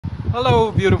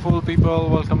Hello beautiful people,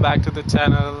 welcome back to the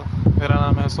channel. मेरा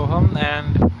नाम है सोहम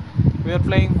and we are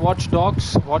playing Watch Dogs.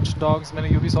 Watch Dogs मैंने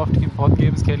Ubisoft की बहुत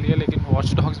गेम्स खेली है लेकिन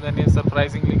Watch Dogs मैंने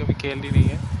सरप्राइजिंगली कभी खेली नहीं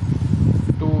है.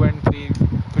 2 and 3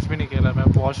 कुछ भी नहीं खेला. मैं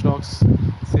Watch Dogs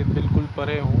से बिल्कुल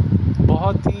परे हूँ.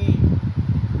 बहुत ही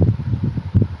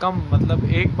कम, मतलब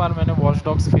एक बार मैंने Watch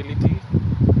Dogs खेली थी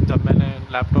जब मैंने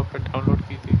लैपटॉप पे डाउनलोड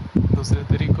की थी दूसरे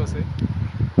तरीक़ों से,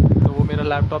 तो वो मेरा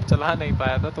लैपटॉप चला नहीं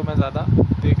पाया था, तो मैं ज़्यादा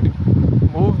देख रही.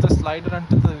 Move the slider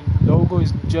until the logo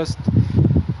is just,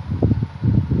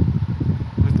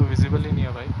 मुझे तो विजिबल ही नहीं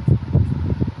है भाई.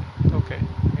 Okay,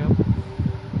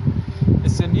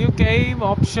 it's a new game.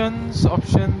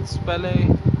 Options पहले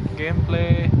गेम प्ले,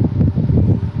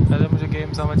 पहले मुझे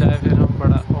गेम समझ आए फिर हम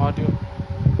बड़ा ऑडियो.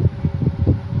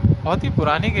 बहुत ही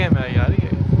पुरानी गेम है यार, ये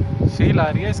फील आ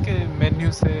रही है इसके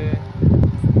मेन्यू से,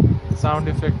 साउंड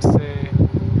इफेक्ट से.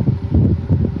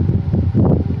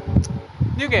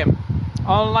 New game.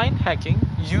 Online hacking.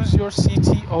 Use your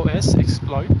CTOS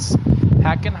exploits.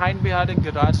 Hack and hide behind a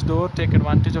garage door. Take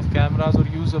advantage of cameras or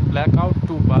use a blackout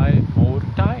to buy more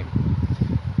time.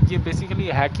 ये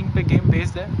basically hacking पे game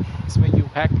based है. इसमें you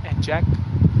hack and jack.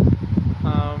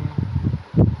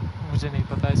 मुझे नहीं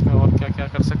पता इसमें और क्या क्या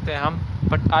कर सकते हैं हम.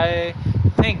 But I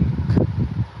think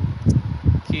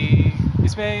कि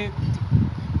इसमें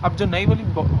अब जो नई वाली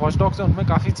Watch Dogs है उनमें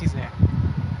काफ़ी चीज़ें हैं.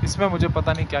 इसमें मुझे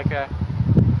पता नहीं क्या क्या है.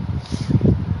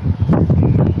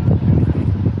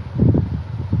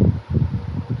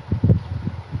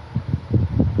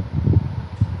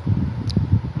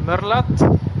 Merlat.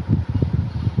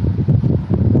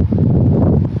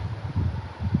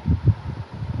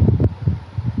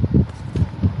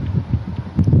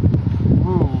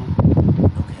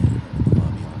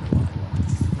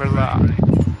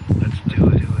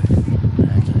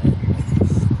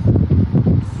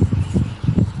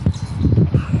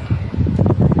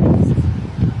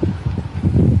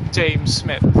 James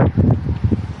Smith.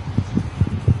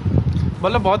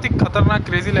 मतलब बहुत ही खतरनाक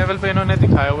क्रेजी लेवल पे इन्होंने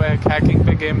दिखाया हुआ है. हैकिंग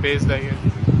पे गेम बेस्ड है ये.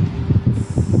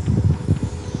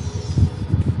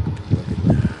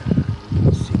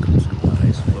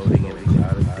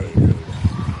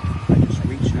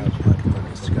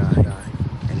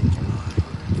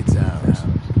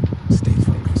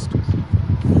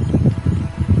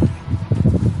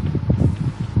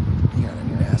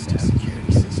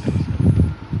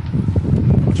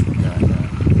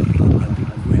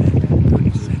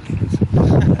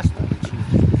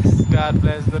 God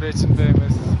bless the rich and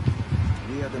famous.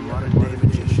 We are the modern day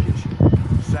magicians,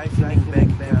 siphoning bank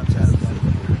accounts out of the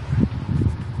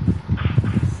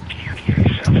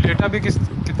data भी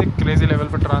कितने क्रेजी लेवल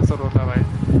पर ट्रांसफर होता है भाई.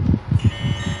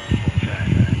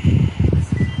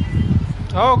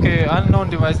 Okay, unknown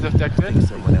device detected.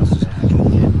 someone else's hacking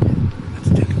again. Let's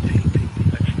take a peek.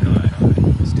 Let's do it.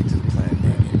 Stick to the plan,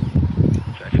 man.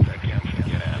 Check back in and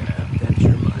get out of there. That's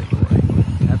your mind, boy.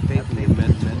 Have faith in the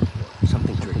amendment.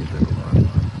 Something triggered the alarm.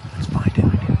 Let's find it.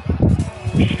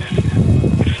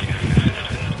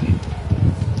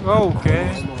 Okay.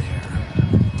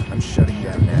 I'm shutting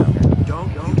down now.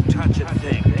 Don't touch a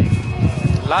thing.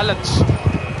 लालच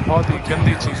बहुत ही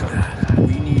गंदी चीज है.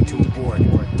 We need to abort.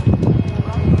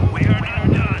 We are not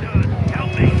done.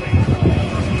 Help me.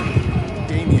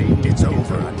 Damien, it's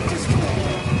over.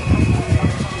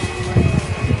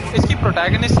 इसकी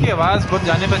protagonist की आवाज़ बहुत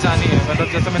जाने पहचानी है, मतलब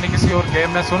जैसे मैंने किसी और गेम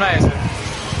में सुना है इसे.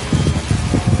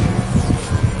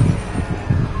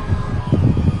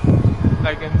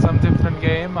 Like in some different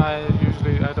game, I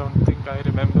don't think I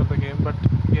remember the game, but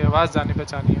ये आवाज़ जाने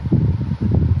पहचानी है.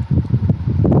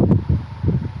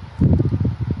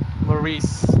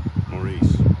 Maurice.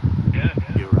 Yeah.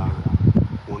 You're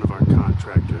one of our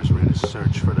contractors ran a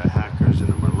search for the hackers in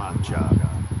the Merlot job.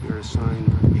 You're assigned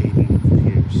Aiden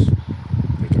Pierce.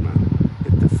 Take him out.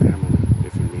 Hit the family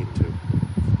if you need to.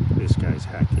 This guy's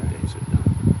hacking days are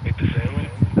done. Hit the family?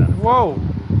 Whoa.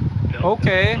 No,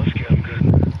 Okay. Let's get him good.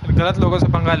 गलत लोगों से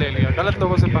पंगा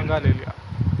ले लिया.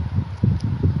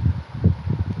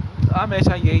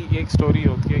 हमेशा यही एक story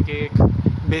होती है कि एक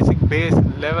बेसिक बेस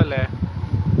लेवल है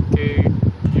कि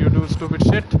you do stupid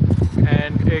shit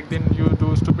and एक दिन you do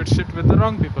stupid shit with the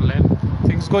wrong people and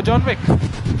things go John Wick.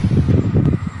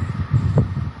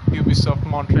 Ubisoft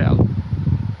Montreal.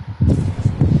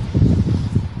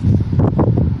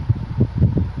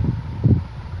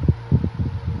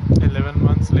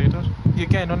 months later. ये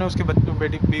क्या इन्होंने उसके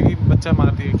बीवी बच्चा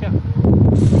मार दिया क्या?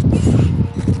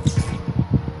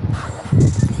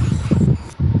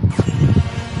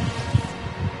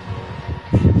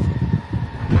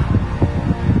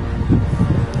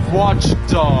 Watch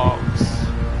Dogs.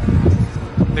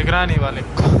 निगरानी वाले.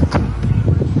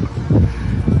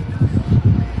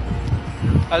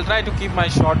 I'll try to keep my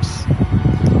shots.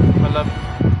 मतलब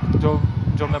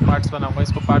जो मैं parts बनाऊँगा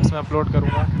इसको parts में upload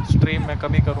करूँगा. Stream में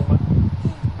कमी करूँगा.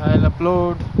 I'll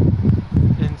upload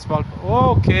in small.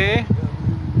 Okay.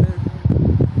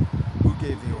 Who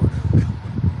gave the order?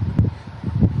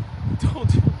 Told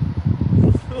you.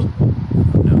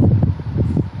 No.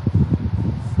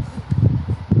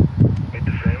 Meet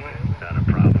the family? Not a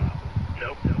problem.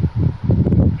 Nope.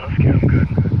 I'll scare him good.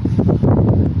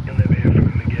 You'll never hear from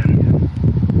him again.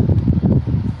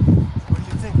 What do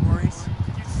you think, Maurice?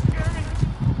 You scared me.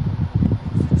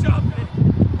 Good job, man.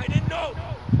 I didn't know.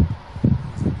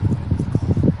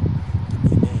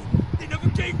 Give me a name. They never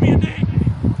gave me a name.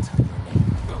 I'll tell you your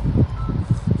name.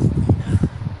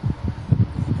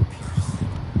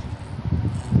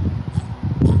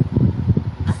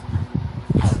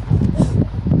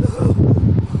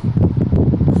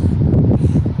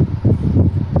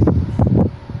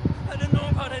 I didn't know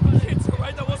about any kids,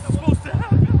 alright? That wasn't supposed to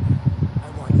happen. I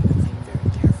want you to think very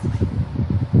carefully.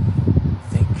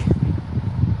 Think.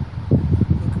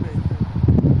 Look, man.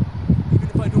 Even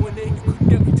if I knew a name, you couldn't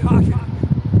get me talking.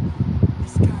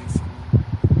 These guys.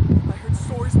 I heard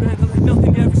stories, man, that like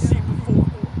nothing you ever seen before.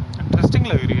 Interesting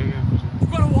लग रही है ये मुझे. You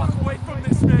gotta walk away from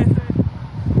this, man.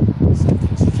 Some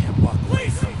things you can't walk away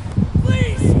Please! from.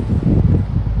 Please!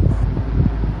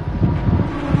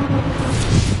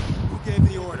 Who gave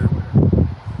the order?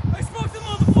 I spoke to them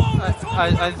on the phone. They told me I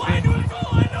where to find you. That's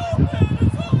all I know, man.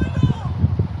 That's all I know.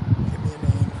 Give me a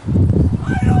name.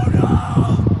 I don't know.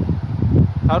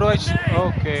 How do I? Name.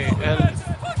 Okay. Kill me, L. man. Just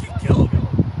fucking kill me.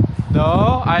 No,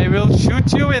 I will shoot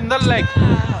you in the leg.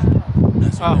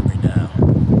 That's Oh. memory now.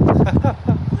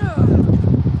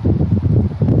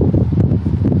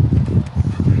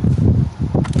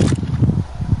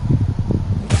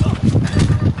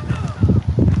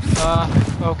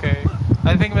 Okay.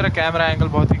 I think मेरा camera angle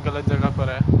बहुत ही गलत जगह पर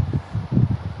है.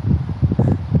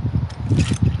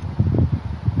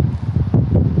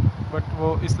 But वो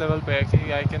इस level पे है कि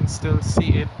I can still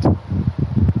see it. I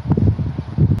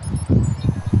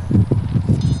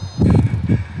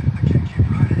can't keep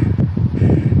running.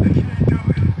 I can't do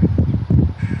it.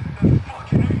 That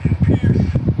fucking Aiden Pierce.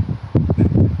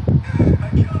 I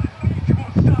killed his niece. He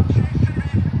won't stop chasing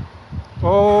me.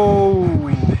 Oh.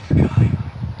 This guy.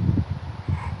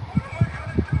 What am I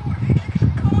gonna do? He keeps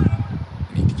coming.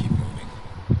 I need to keep moving.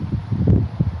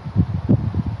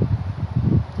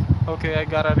 Okay, I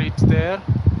gotta reach there.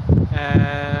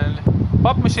 And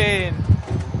pop machine.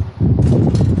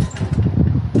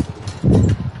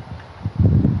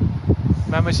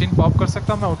 मैं machine pop कर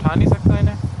सकता हूँ, मैं उठा नहीं सकता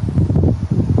इन्हें.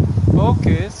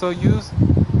 Okay, so use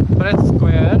press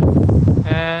square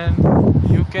and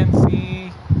you can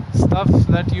see stuff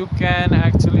that you can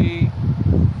actually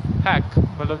hack.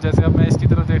 मतलब जैसे अब मैं इसकी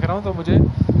तरफ देख रहा हूँ तो मुझे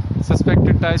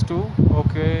suspected ties to.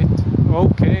 Okay.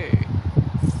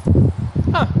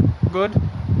 Huh, good.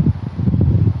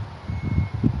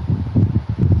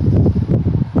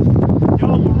 Yo,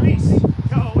 Maurice.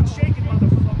 Yo, what's shaking,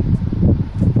 motherfucker?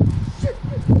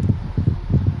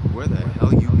 Where the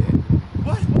hell you been?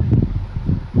 What?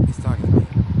 He's talking to me.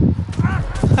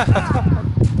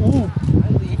 Ooh, I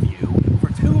leave you for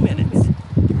 2 minutes.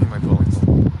 Give me my bullets.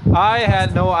 I had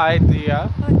no idea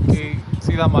कि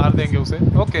सीधा मार देंगे उसे.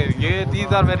 Okay,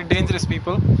 these are very dangerous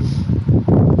people.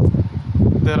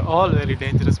 They're all very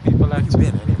dangerous people Where you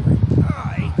actually. been anyway?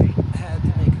 I had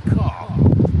to make a call.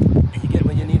 You get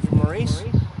what you need from Maurice? Oh,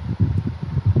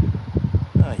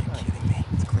 you're kidding me.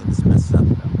 Let's clean this mess up.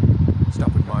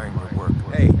 Stop admiring your work.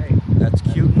 Hey, that's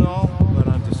cute and all, but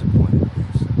I'm disappointed.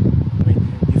 I mean,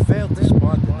 you failed to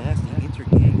spot the nasty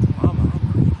inter-gang drama I'm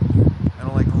creating here. I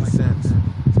don't like loose ends.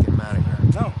 Let's get him out of here.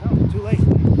 No, too late.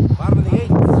 Bottom of the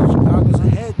 8th. Chicago's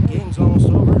ahead. Game's almost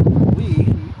over. We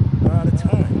are out of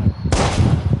time.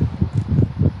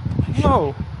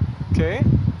 No. Okay.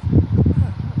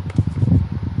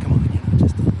 Come on, you're not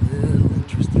just a little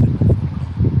interested in my phone call.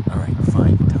 All right,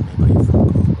 fine. Tell me about your phone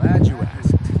call. Glad you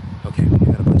asked. Okay, we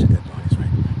got a bunch of dead bodies,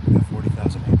 right? We got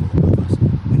 40,000 people above us.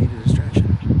 We need a distraction.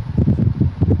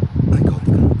 I called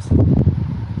the cops.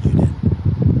 You did?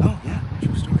 Oh, yeah,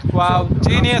 true story. Wow, So,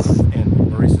 genius. And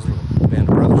Maurice's little band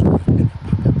of brothers.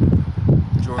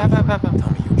 George, Papa.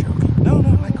 tell me you're joking. No,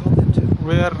 I called them too.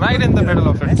 We're right in the middle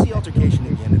of That's it. the altercation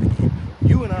at the end of the game.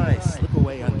 You and I slip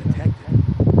away undetected.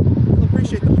 You'll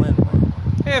appreciate the plan tomorrow.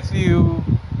 If you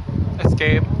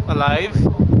escape alive,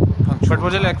 but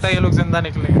मुझे लगता है ये लोग जिंदा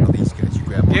निकलेंगे. These guys, you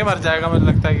grab ये मर जाएगा मुझे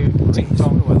लगता है ये. Hey, Ching so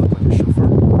Chong. do I look like a chauffeur?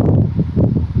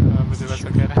 मुझे वैसा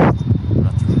कह रहा है.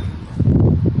 Not too late.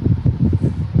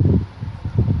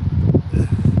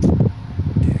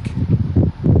 Dick.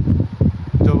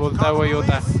 जो बोलता है वही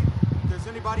होता है. There's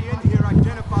anybody Everybody in here,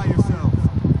 identify yourselves.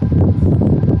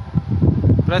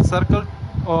 Press circle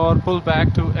or pull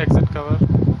back to exit cover.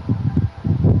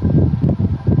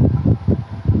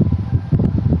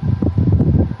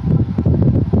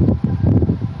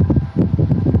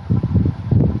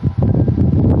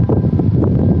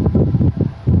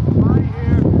 Body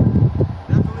here.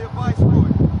 Definitely a vice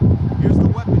lord. Here's the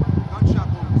weapon. Gunshot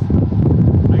wounds.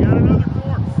 I got another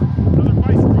corpse. Another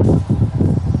vice lord.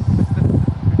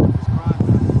 This crime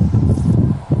time.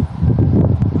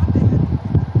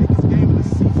 Biggest game of the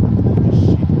season. Holy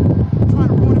shit. You trying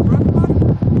to ruin it for everybody?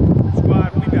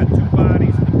 Squad, we got 2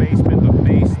 bodies in the basement of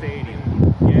May Stadium.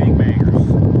 Gangbangers.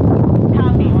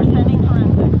 Copy. We're sending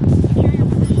forensics. Secure your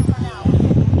position for now.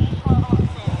 East level of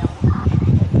stadium.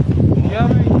 Yep.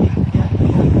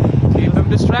 Keep them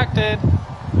distracted.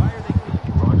 Why are they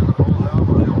Roger the full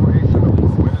number, over 8-7.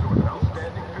 Winner with an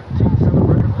outstanding 15-7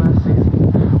 record last season.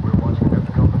 We're watching an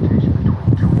epic confrontation between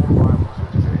 2 more rivals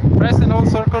here today. Press and hold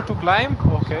circle to climb.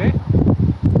 Okay.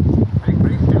 Big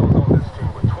base steals on this team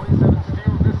with 27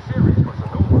 steals this series, but the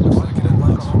no one's Looks like it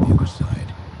unlocks from the other side.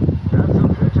 That's a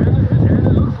pitch, and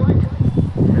it looks like,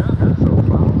 yeah, that's a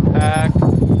foul. Hack.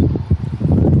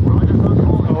 Roger's not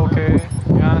falling. Okay.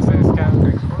 यहाँ से scan.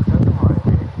 Experts at the mind.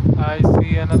 I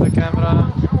see another camera.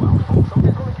 2 out, folks.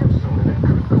 Something's gonna give soon, and it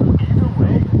could go either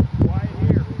way. Quiet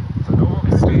here. Sonoma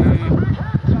pitch, See. that's a big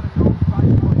hit.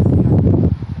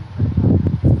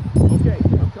 Okay,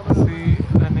 I'm coming up. See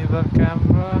another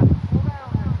camera.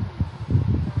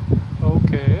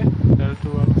 Okay. L2.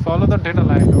 Follow the data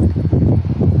line. Okay.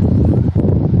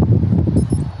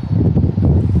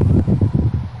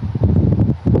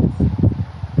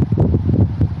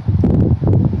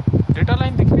 Data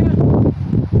line दिख रही है?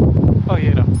 Oh,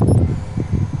 ये रहा.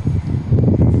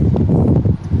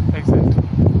 Exit.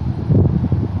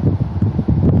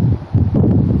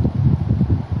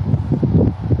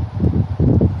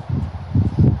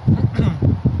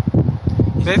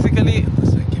 Basically,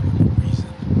 Unless I give him a reason.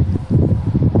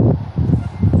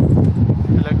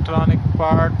 electronic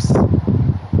parts.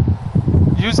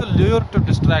 Use a lure to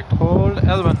distract. Hold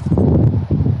L1.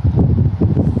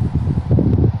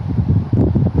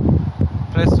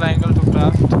 Press triangle to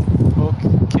craft.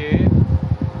 Okay.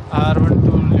 R1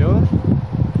 to lure.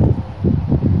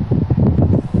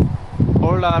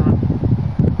 Hold R1.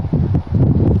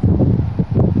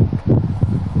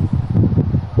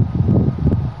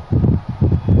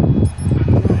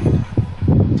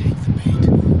 Take the bait.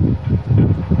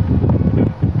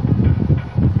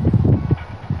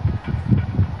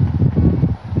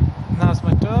 Now's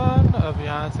my turn. अब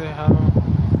यहाँ से हम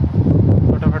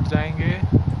फटाफट जाएंगे.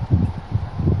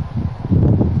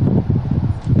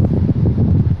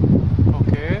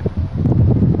 Okay.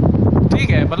 ठीक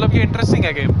है. मतलब ये इंटरेस्टिंग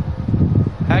है गेम.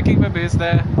 हैकिंग पे बेस्ड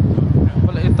है.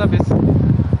 मतलब इतना बेस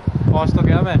पहुँच तो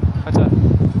गया मैं. अच्छा.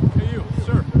 Hey, you,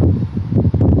 sir.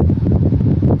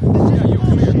 Yeah, you,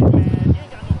 come here.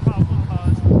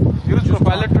 Use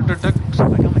profiler to detect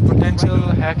potential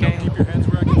hacking. Keep your hands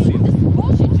where I can see them.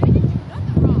 Bullshit, Jay. You didn't do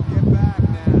nothing wrong. Get back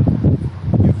now.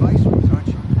 You're vice lords, aren't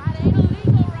you? That ain't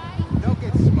illegal, right? Don't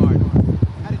get smart.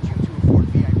 How did you two afford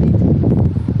VIP?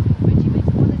 Richie makes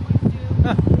more than you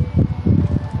do.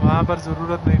 वहाँ पर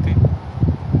जरूरत नहीं थी.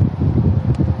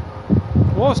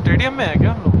 वो stadium में है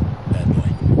क्या हम लोग? Bad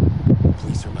boy.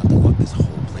 Police are about to lock this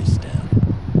whole place down.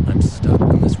 I'm stuck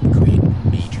unless we create a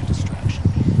major distraction.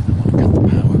 I want to cut the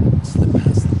power and slip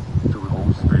past them. Do we all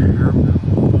stay here?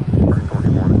 I thought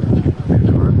you wanted to keep the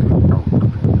entire thing out of the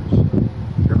business.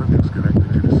 Everything's connected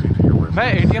to the CTOS. मैं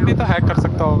ATM भी तो hack कर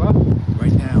सकता होगा.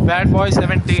 Right now. Bad boy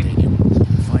 17. Stadium.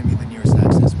 Find me the nearest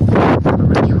access point.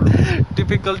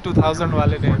 Typical 2000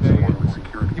 वाले नहीं थे.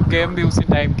 ये गेम भी उसी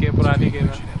टाइम की है, पुरानी गेम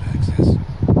है. Should have access.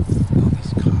 All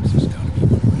these cops, there's gotta be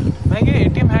one around. मैं ये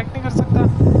ATM हैक नहीं कर सकता.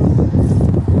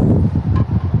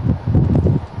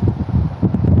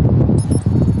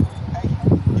 Hey,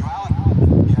 you Alan?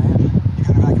 Yeah, I am. You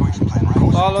got an evacuation plan,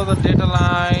 right? Follow the data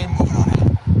line. Moving on it.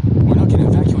 We're not going to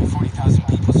evacuate 40,000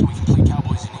 people so we can play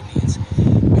cowboys and Indians.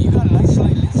 But you got an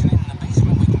isolated incident in the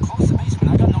basement, we can close the basement.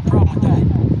 I got no problem with that.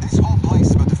 This whole place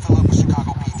is about to fill up with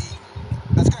Chicago PD.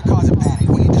 That's gonna cause a panic.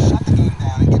 We need to shut the game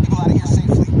down and get people out of here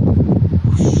safely.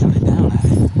 Shut it down,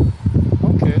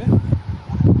 Okay.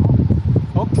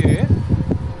 Okay.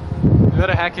 You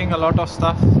are hacking a lot of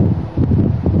stuff.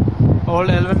 Hold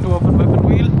L1 to open weapon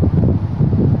wheel.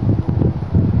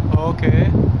 Okay.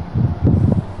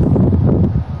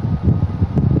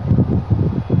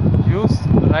 Use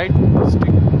right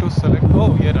stick to select.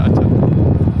 Oh, here, acha.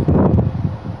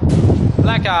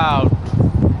 Blackout.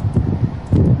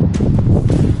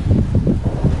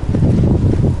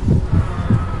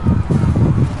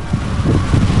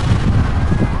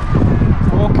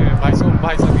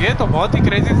 ये तो बहुत ही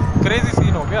crazy crazy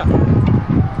scene हो गया।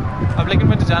 अब लेकिन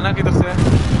मुझे जाना किधर से है?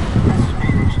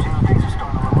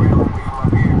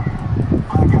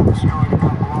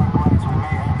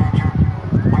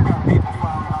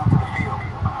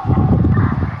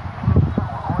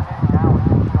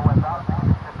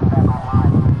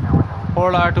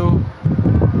 Hold R2.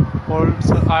 Hold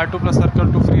R2 plus circle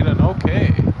to free run. Okay.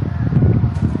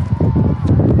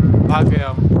 भाग गए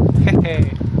हम। हे हे।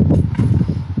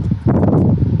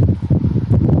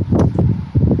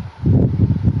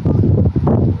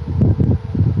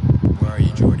 Where are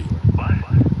you, Jordy? What?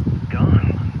 Gone.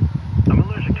 I'm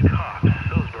allergic to cops.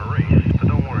 So's Maurice. But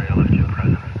don't worry, I left you a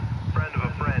present. Friend of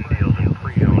a friend deals in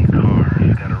pre-owned cars.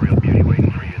 Got a real beauty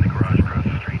waiting for you in the garage across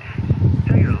the street.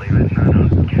 Tell you to leave it. I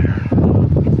don't care.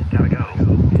 Gotta go.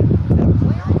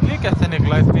 ये कैसे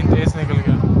निकला? इतनी तेज निकल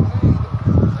गया।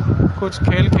 कुछ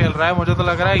खेल खेल रहा है। मुझे तो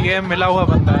लग रहा है ये मिला हुआ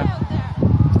बंदा है।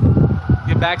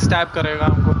 ये बैक स्टैब करेगा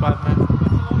हमको बाद में।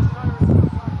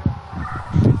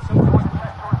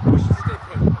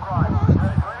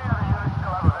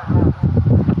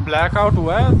 ब्लैकआउट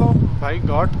हुआ है तो भाई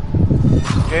गॉड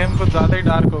गेम कुछ ज़्यादा ही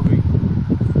डार्क हो गई।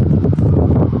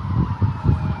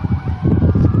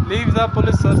 Leave the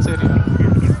police search area.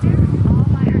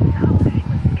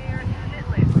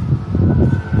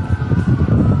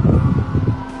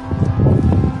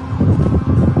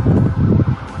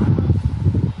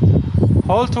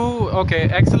 Hold 2, okay,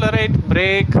 accelerate,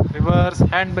 brake, reverse,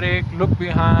 handbrake, look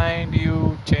behind you,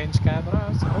 change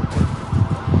cameras, okay.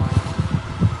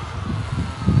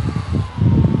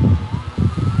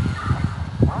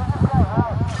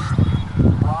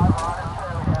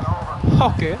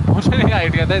 Okay, मुझे नहीं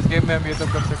आइडिया था इस गेम में हम ये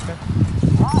सब कर सकते हैं।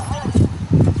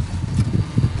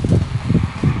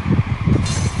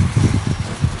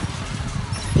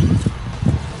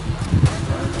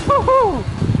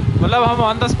 मतलब हम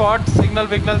ऑन द स्पॉट सिग्नल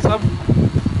विग्नल सब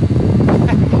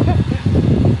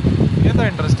ये तो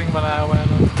इंटरेस्टिंग बनाया हुआ है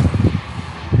ना।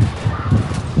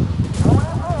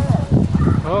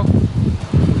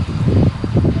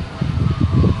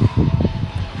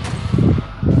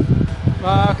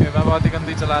 ओके मैं बहुत ही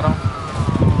गंदी चला रहा हूँ।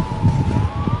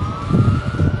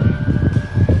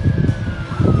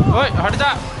 ओए हट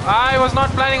जा। I was not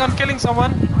planning on killing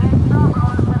someone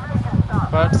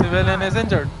but civilian is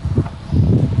injured।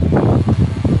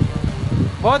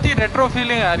 बहुत ही रेट्रो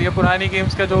फीलिंग आ रही है पुरानी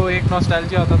गेम्स का जो एक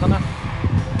नॉस्टैल्जिया होता था ना।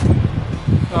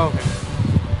 Okay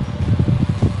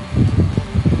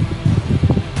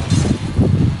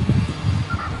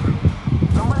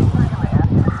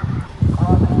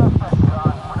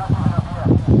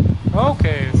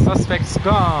okay suspects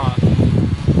gone.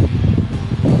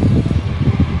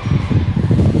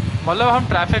 मतलब हम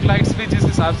ट्रैफिक लाइट्स भी जिस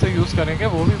हिसाब से यूज करेंगे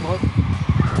वो भी बहुत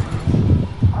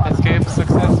एस्केप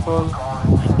सक्सेसफुल।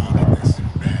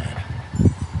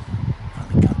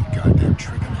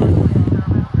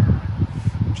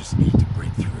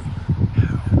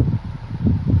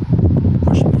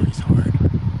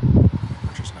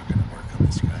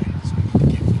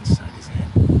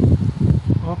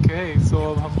 So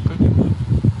हम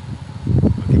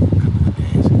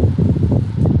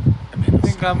I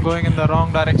think I'm going in the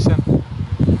wrong direction.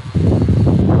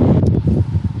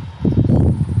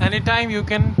 Anytime you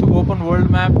can, to open world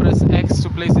map, press X to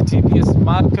place a GPS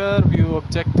marker, view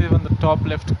objective on the top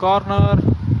left corner,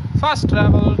 fast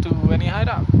travel to any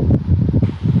hideout.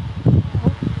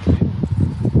 Okay.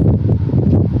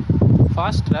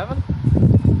 Fast travel?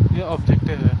 ये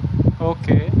objective है।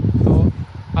 Okay तो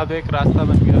अब एक रास्ता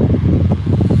बन गया।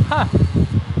 हाँ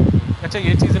अच्छा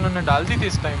ये चीज़ इन्होंने डाल दी थी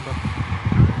इस टाइम पर।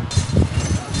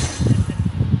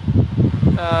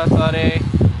 Sorry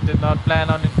did not plan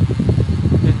on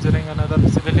injuring another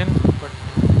civilian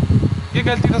but ये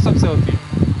गलती तो सबसे होती है।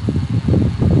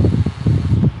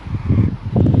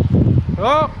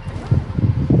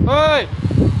 ओए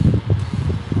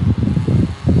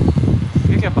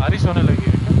ये क्या बारिश होने लगी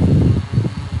है क्या?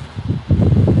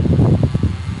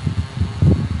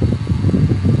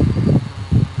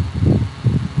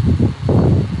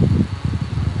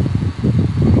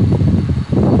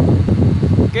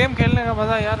 गेम खेलने का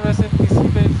मज़ा यार वैसे पीसी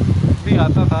पे भी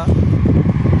आता था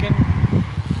लेकिन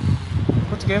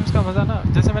कुछ गेम्स का मज़ा ना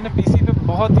जैसे मैंने पीसी पे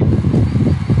बहुत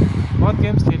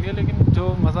गेम्स खेली है लेकिन जो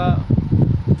मज़ा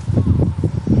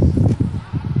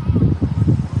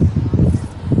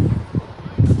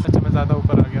अच्छा मैं ज़्यादा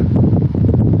ऊपर आ गया।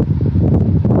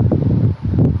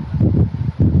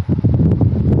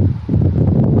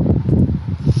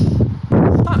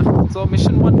 हाँ so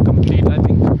mission 1 complete I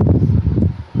think.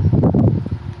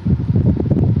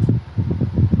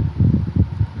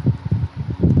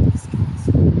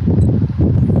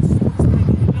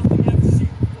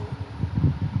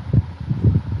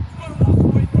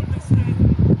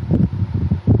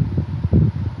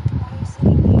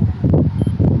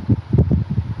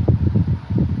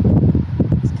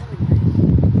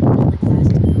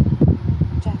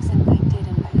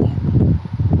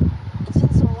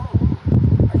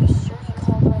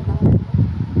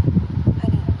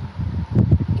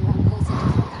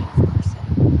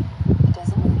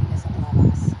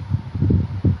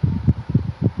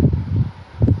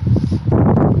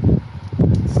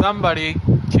 somebody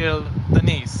killed the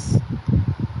niece.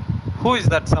 Who is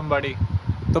that somebody?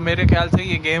 तो मेरे ख्याल से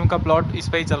ये गेम का प्लॉट इस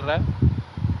पे ही चल रहा है.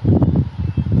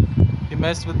 He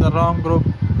messed with the wrong group.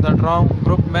 That wrong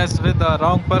group messed with the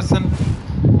wrong person,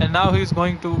 and now he is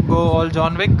going to go all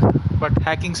John Wick, but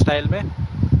hacking style में.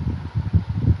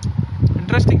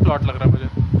 Interesting plot लग रहा है मुझे.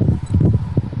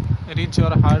 Reach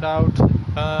your heart out.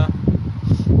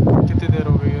 कितनी देर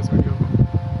हो गई है इस वीडियो को?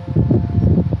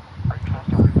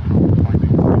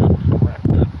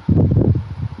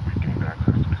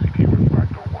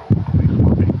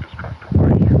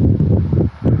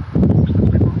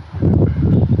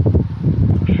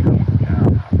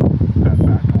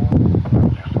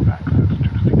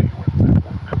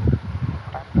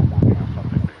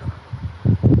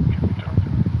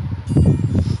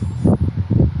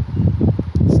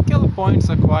 पॉइंट्स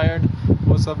एक्वायर्ड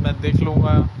वो सब मैं देख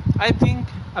लूँगा. आई थिंक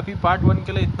अभी पार्ट 1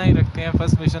 के लिए इतना ही रखते हैं.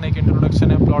 फर्स्ट मिशन एक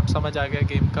इंट्रोडक्शन है, प्लॉट समझ आ गया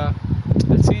गेम का.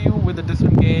 I'll see you with a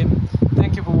different game.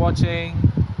 Thank you for watching.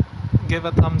 Give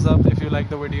a thumbs up if you like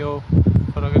the video.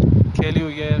 और अगर खेली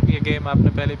हुई है ये गेम आपने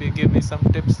पहले भी, give me some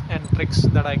tips and tricks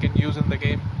that I can use in the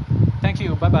game. Thank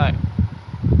you. Bye bye.